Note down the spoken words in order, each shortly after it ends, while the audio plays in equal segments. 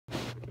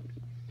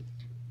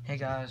Hey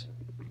guys,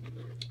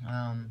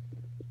 I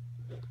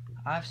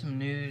have some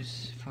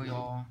news for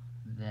y'all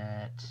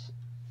that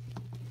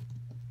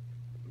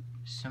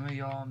some of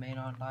y'all may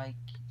not like,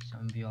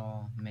 some of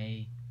y'all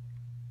may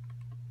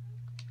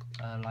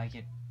like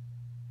it,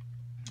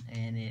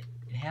 and it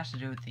has to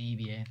do with the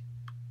EBA.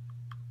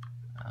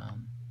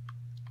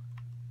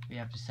 We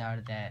have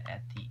decided that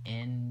at the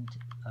end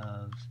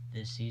of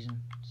this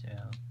season, so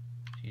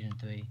season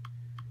 3,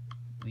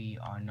 we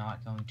are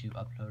not going to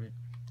upload it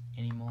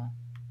anymore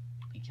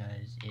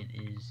because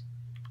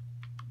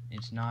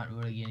it's not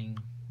really getting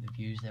the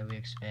views that we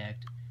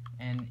expect,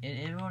 and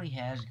it already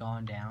has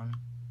gone down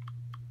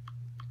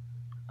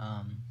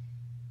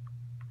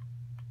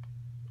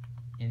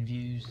in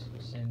views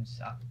since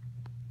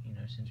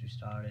since we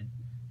started.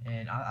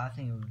 And I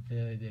think a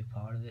very big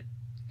part of it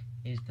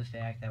is the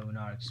fact that we're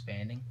not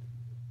expanding,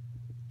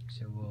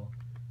 so we'll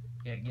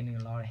getting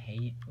a lot of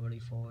hate really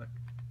for it,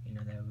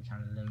 that we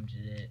kind of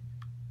limited it,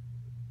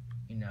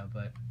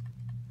 but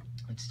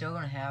it's still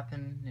gonna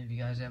happen. If you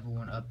guys ever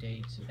want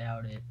updates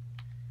about it,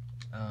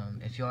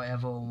 if y'all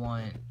ever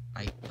want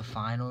like the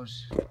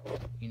finals,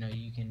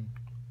 you can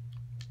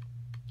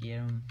get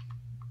them.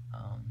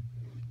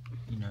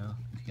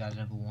 If you guys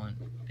ever want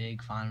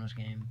big finals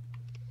game,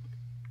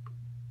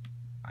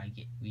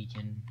 we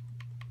can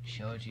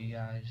show it to you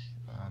guys.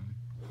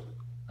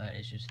 But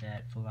it's just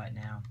that for right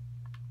now,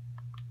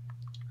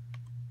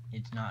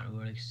 it's not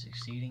really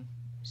succeeding,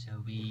 so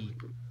we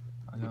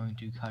are going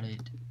to cut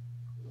it.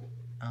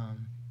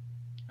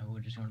 We're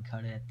just going to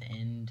cut it at the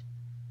end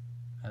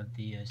of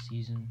the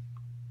season,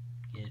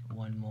 get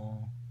one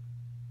more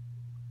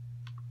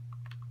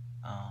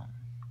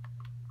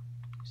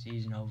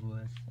season over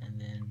with, and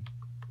then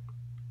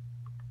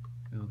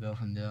we will go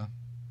from there.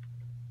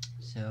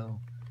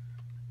 So,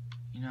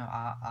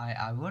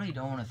 I really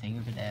don't want to think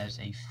of it as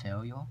a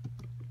failure.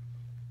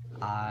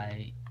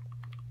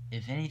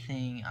 If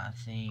anything, I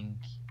think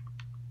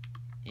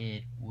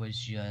it was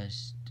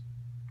just,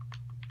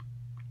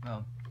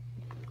 well,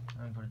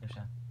 let me put it this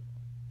way.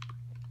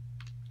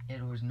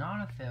 It was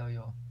not a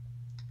failure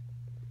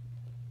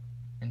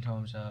in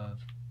terms of,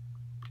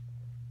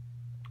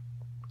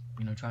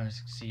 trying to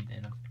succeed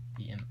in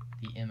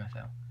the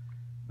MFL.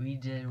 We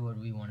did what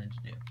we wanted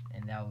to do,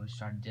 and that was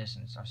try to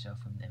distance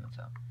ourselves from the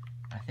MFL.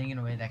 I think in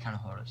a way that kind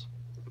of hurt us,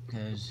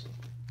 because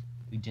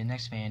we didn't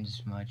expand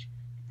as much,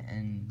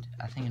 and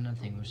I think another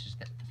thing was just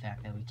the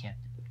fact that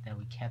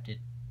we kept it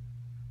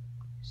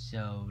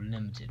so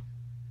limited.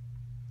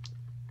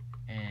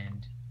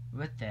 And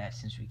with that,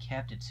 since we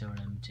kept it so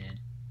limited,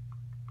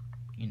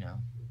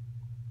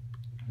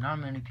 not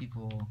many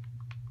people,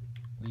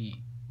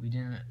 we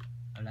didn't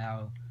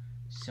allow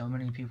so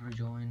many people to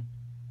join,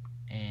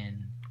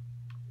 and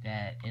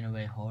that in a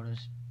way hurt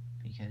us,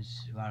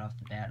 because right off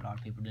the bat a lot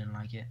of people didn't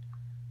like it.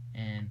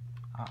 And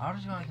I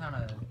just want to kind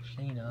of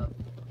clean up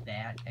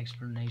that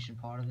explanation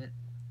part of it.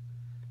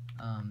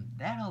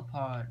 That whole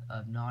part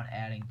of not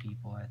adding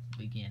people at the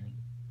beginning,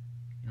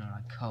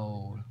 like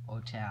Cole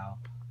or Tao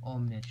or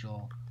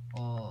Mitchell,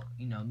 or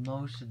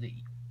most of the,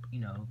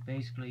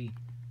 basically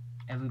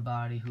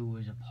everybody who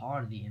was a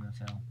part of the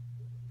MFL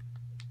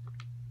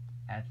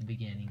at the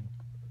beginning,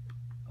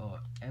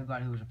 or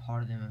everybody who was a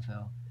part of the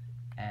MFL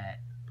at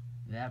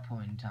that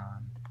point in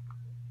time,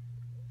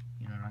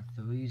 like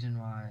the reason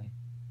why,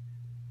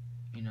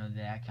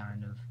 that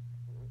kind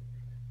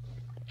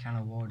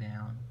of wore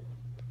down,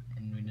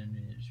 and we didn't do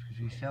this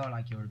because we felt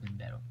like it would have been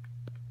better.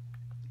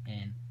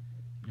 And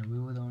we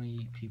were the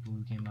only people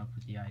who came up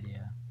with the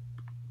idea.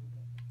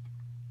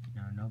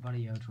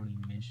 Nobody else really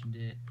mentioned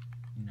it.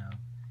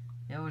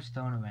 It was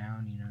thrown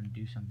around, to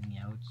do something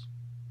else.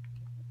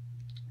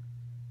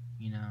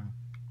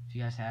 If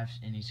you guys have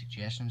any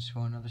suggestions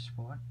for another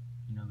sport,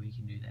 we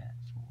can do that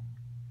for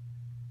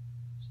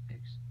 6,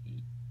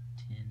 8,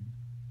 10,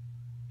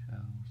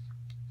 12,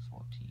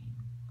 14,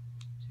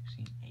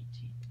 16,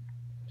 18.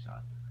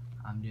 Sorry,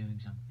 I'm doing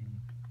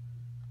something.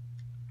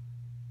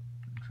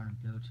 I'm trying to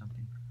build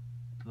something.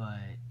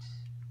 But,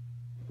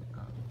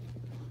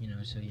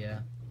 so yeah.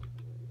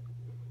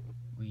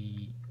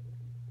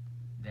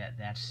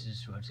 That's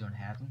just what's going to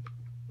happen.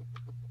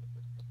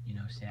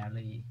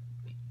 Sadly,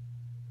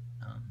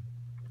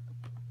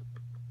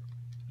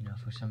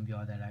 for some of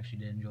y'all that actually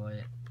did enjoy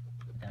it,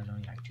 that was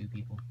only like 2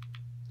 people,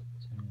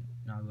 so I'm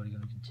not really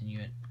going to continue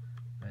it.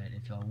 But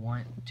if y'all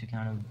want to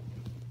kind of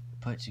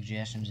put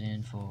suggestions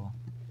in for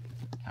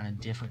kind of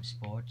different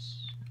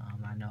sports,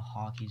 I know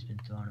hockey's been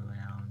thrown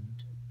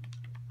around,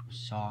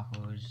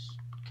 soccer's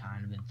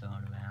kind of been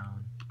thrown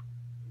around.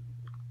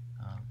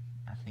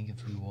 I think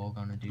if we were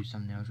going to do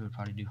something else, we would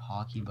probably do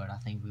hockey, but I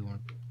think we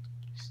want to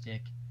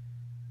stick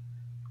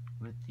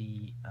with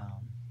the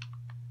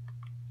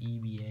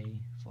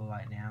EBA for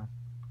right now.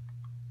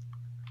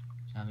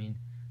 So, I mean,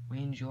 we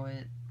enjoy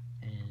it,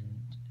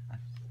 and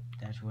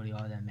that's really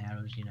all that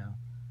matters,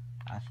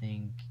 I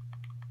think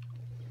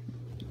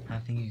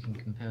you can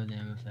compare the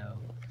MFL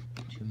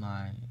to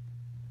my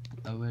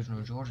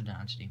original Georgia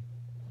Dynasty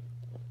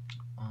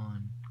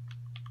on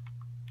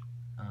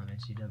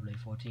NCAA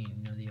 14.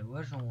 You know, the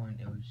original one,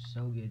 it was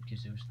so good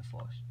because it was the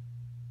first.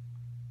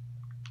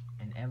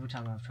 And every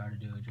time I've tried to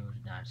do a Georgia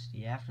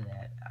Dynasty after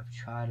that, I've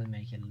tried to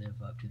make it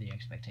live up to the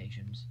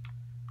expectations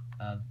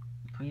of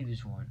the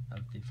previous one,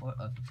 of the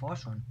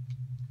first one,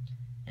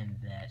 and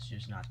that's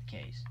just not the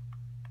case.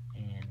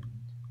 And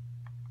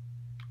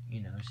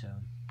you know, so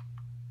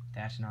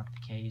that's not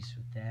the case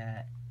with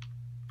that.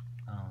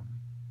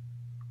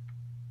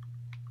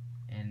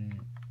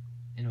 And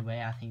in a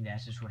way, I think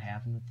that's just what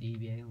happened with the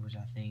EBA. Was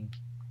I think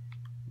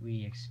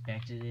we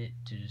expected it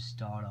to just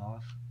start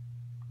off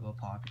real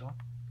popular,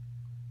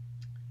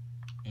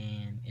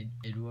 and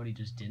it really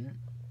just didn't.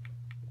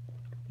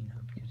 You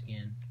know, because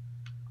again,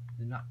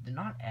 they're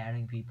not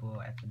adding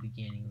people at the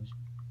beginning.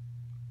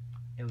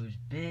 It was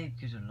big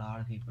because a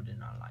lot of people did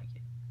not like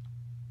it.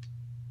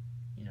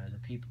 You know,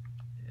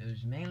 it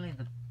was mainly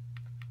the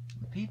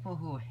people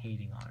who were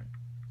hating on it,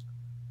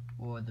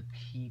 or the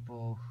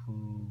people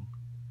who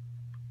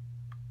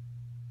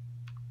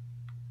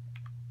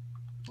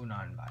were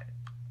not invited.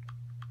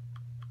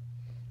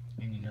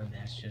 And you know,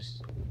 that's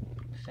just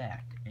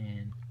fact.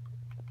 And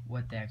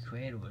what that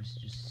created was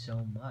just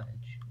so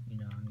much. You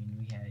know, I mean,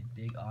 we had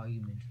big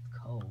arguments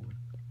with code.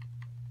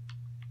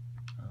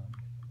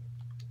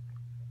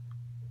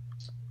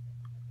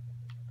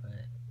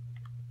 But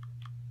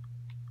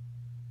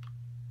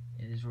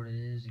it is what it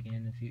is.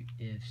 Again, if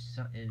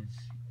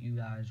you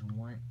guys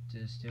want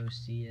to still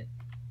see it,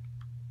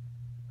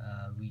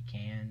 we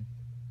can.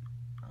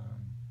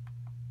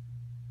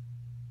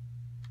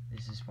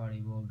 This is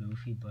probably real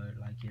goofy, but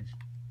like if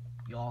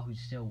y'all who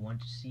still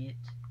want to see it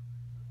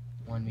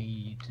want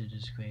me to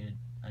just create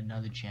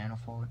another channel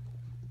for it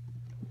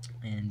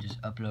and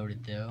just upload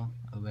it there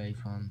away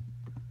from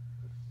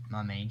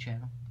my main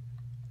channel,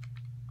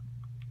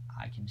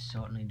 I can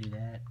certainly do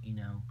that. You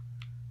know,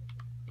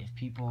 if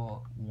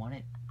people want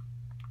it,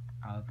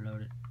 I'll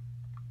upload it.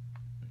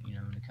 You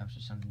know, when it comes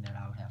to something that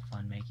I would have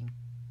fun making.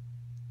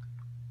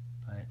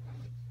 But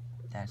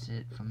that's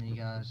it from me,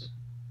 guys.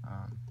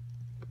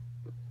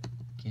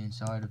 Again,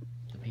 sorry to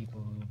the people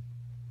who,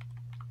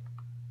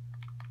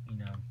 you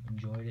know,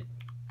 enjoyed it.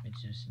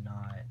 It's just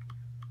not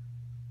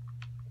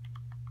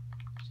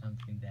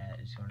something that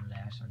is going to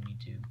last on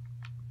YouTube.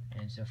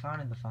 And so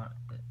finally, the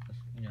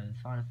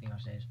final thing I'll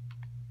say is,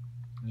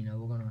 you know,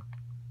 we're gonna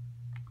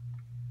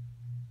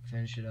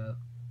finish it up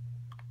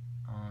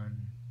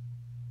on,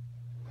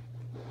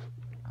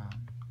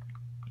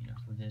 you know,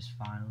 for this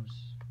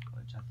finals,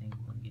 which I think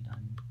we're gonna get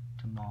done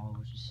tomorrow,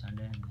 which is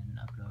Sunday, and then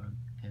upload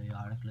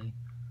periodically.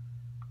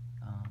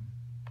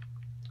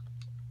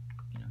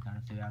 You know, kind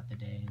of throughout the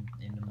day and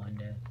into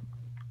Monday.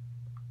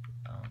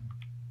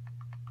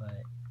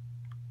 But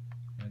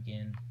you know,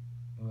 again,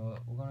 we're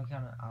gonna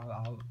kind of.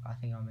 I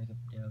think I'll make a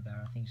deal about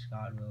it. I think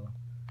Scott will.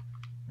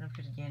 You know,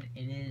 because again,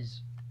 it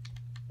is,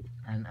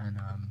 and kind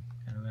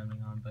of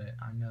rambling on, but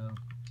I know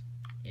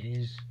it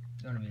is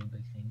gonna be a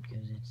big thing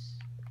because it's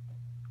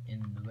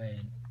in the way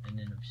and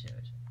end of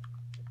series.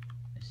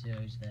 A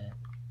series that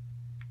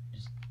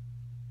just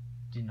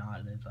did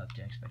not live up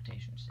to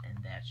expectations,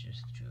 and that's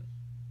just the truth.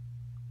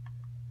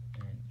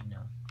 And you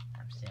know,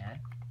 I'm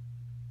sad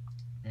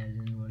that it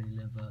didn't really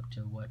live up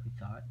to what we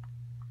thought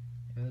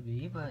it would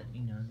be, but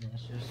you know,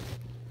 that's just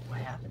what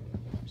happened.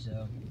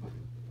 So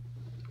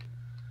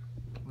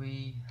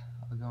we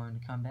are going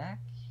to come back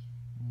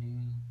and do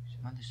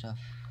some other stuff.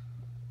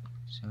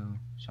 So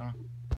long.